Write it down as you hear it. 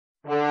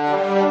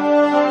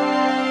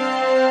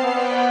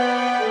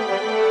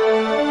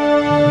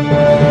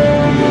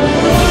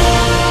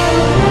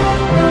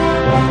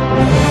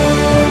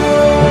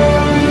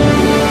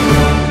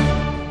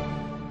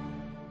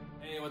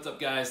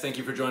Guys, thank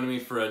you for joining me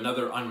for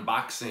another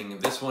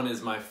unboxing. This one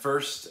is my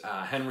first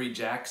Henry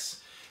Jacques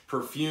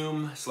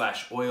perfume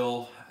slash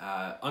oil,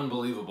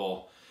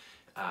 unbelievable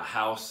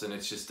house, and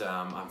it's just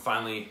I'm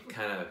finally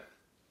kind of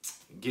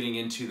getting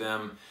into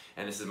them,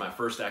 and this is my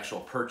first actual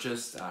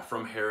purchase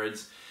from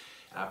Harrods.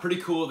 Pretty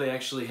cool. They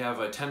actually have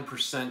a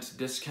 10%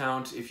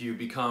 discount if you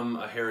become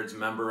a Harrods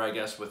member, I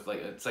guess, with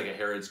it's like a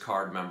Harrods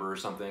card member or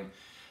something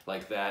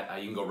like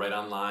that. You can go right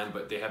online,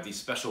 but they have these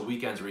special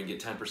weekends where you can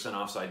get 10%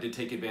 off, so I did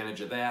take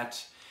advantage of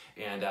that.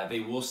 And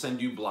they will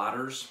send you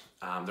blotters.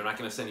 They're not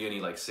going to send you any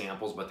like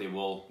samples, but they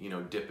will, you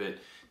know, dip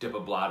a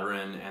blotter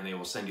in, and they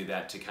will send you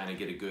that to kind of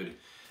get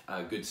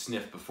a good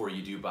sniff before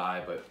you do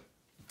buy. But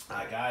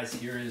guys,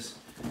 here is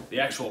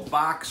the actual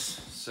box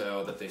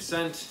so that they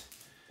sent,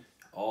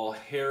 all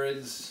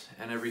Harrods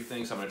and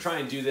everything. So I'm going to try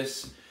and do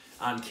this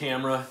on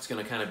camera. It's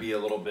going to kind of be a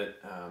little bit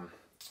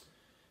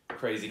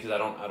crazy because I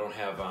don't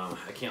have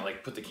I can't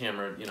like put the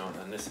camera, you know,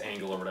 on this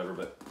angle or whatever,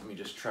 but let me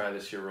just try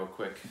this here real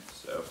quick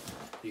so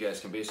you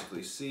guys can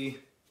basically see.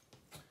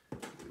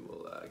 We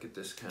will get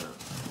this kind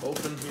of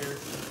open here,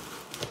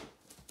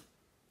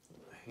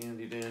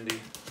 handy dandy.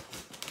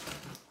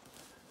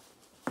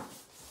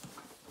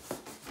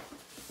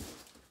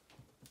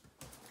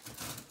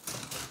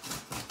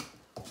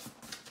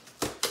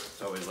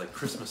 It's always like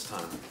Christmas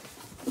time,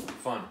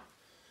 fun.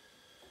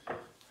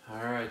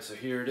 All right, so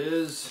here it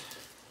is.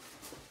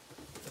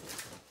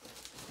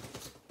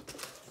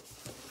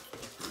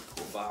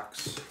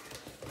 Box,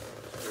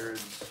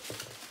 Harrods.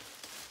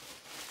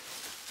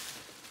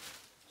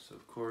 So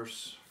of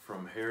course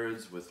from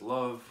Harrods with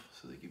love,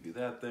 so they give you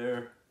that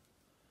there.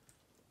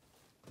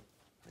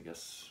 I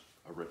guess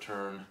a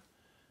return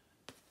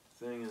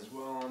thing as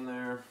well on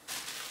there.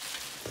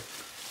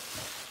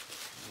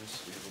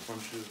 Yes, we have a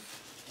bunch of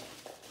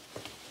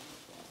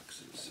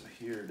boxes. So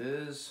here it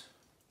is.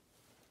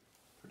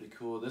 Pretty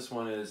cool. This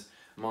one is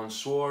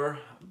Monsieur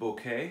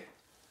Bouquet.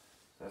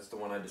 That's the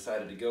one I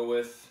decided to go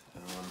with.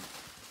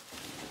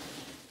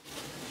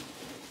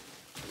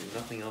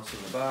 Nothing else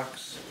in the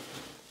box.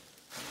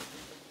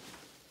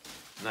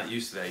 I'm not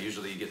used to that.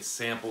 Usually you get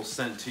samples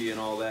sent to you and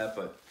all that,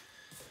 but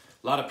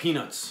a lot of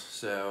peanuts,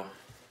 so,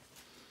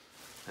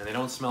 and they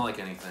don't smell like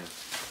anything.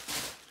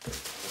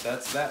 But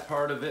that's that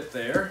part of it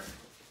there.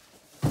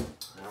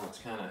 Now let's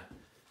kind of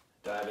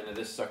dive into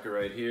this sucker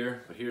right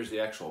here. But here's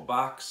the actual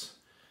box,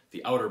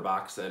 the outer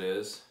box that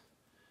is,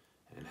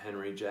 and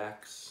Henry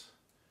Jacques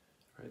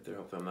right there.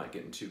 Hopefully I'm not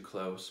getting too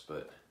close,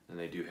 but then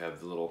they do have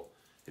the little,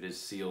 it is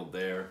sealed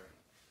there.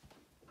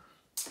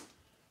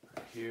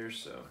 Right here,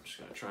 so I'm just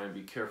gonna try and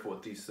be careful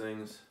with these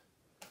things.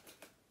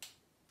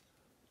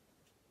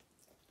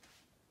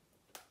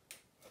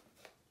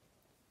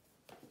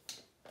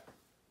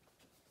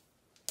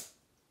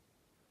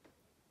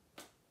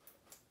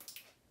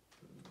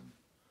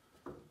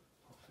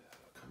 Hopefully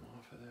that'll come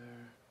off of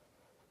there.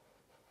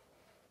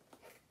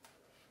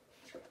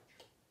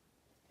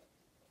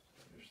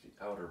 There's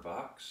the outer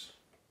box.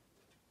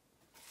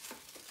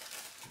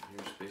 And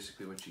here's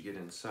basically what you get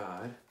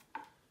inside.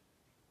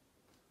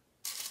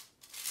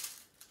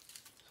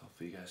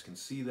 So you guys can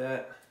see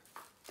that.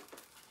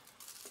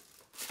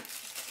 It's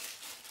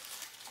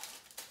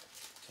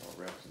all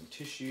wrapped in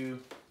tissue,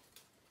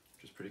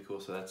 which is pretty cool.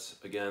 So that's,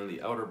 again,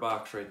 the outer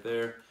box right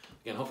there.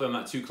 Again, hopefully I'm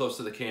not too close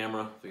to the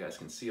camera, so you guys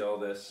can see all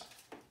this.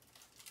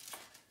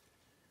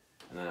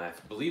 And then I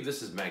believe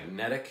this is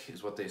magnetic,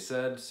 is what they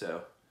said.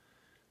 So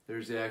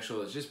there's the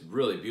actual, it's just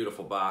really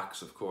beautiful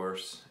box, of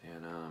course.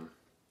 And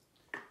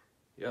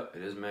yep,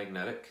 it is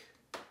magnetic.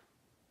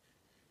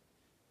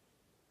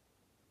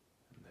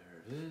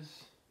 It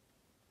is.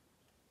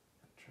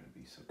 I'm trying to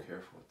be so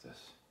careful with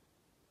this.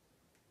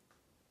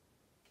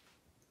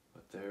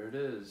 But there it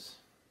is.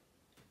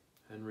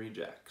 Henry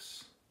Jacques.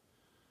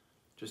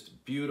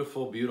 Just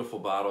beautiful, beautiful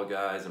bottle,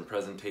 guys, and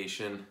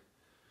presentation.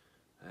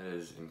 That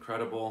is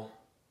incredible.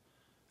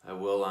 I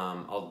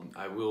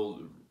will,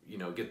 you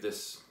know, get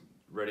this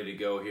ready to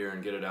go here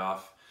and get it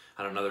off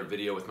on another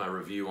video with my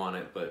review on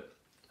it. But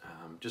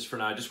just for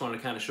now, I just wanted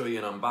to kind of show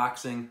you an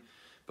unboxing.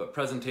 But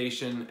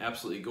presentation,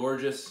 absolutely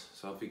gorgeous.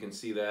 So if you can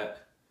see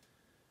that,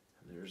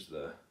 and there's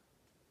the,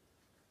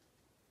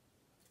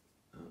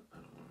 oh, I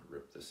don't want to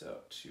rip this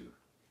out too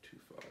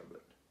far,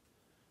 but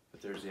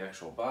there's the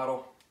actual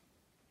bottle.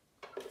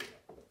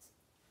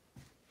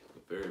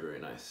 Very, very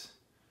nice.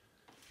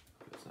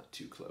 It's not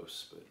too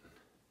close, but,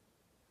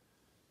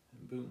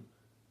 and boom.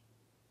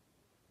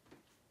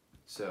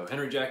 So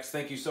Henry Jacques,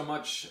 thank you so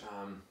much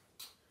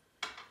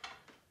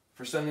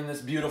for sending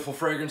this beautiful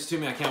fragrance to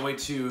me. I can't wait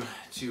to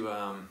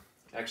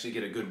actually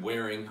get a good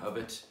wearing of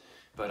it.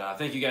 But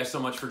thank you guys so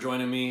much for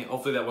joining me.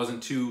 Hopefully that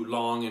wasn't too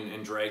long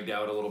and dragged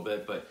out a little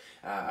bit, but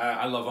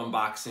I love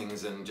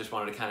unboxings and just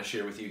wanted to kind of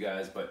share with you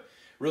guys. But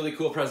really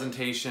cool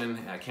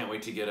presentation. I can't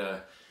wait to get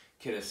a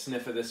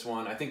sniff of this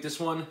one. I think this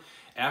one,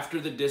 After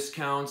the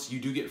discounts, you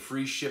do get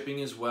free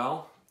shipping as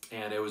well.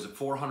 And it was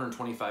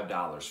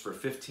 $425 for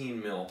 15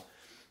 mil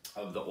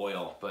of the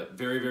oil, but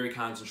very, very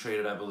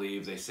concentrated, I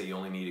believe. They say you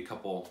only need a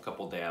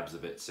couple dabs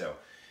of it. So,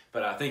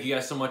 but thank you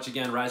guys so much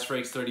again. Rise for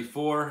Eggs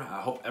 34.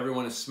 I hope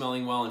everyone is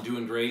smelling well and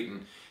doing great.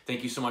 And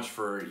thank you so much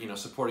for, you know,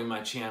 supporting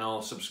my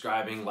channel,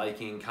 subscribing,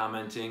 liking,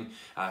 commenting.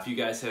 If you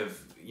guys have,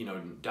 you know,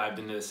 dived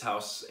into this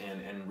house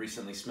and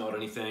recently smelled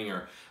anything,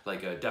 or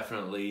like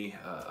definitely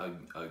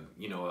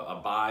you know, a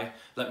buy,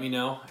 let me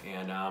know.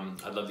 And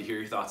I'd love to hear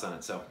your thoughts on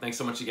it. So thanks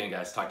so much again,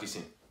 guys. Talk to you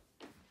soon.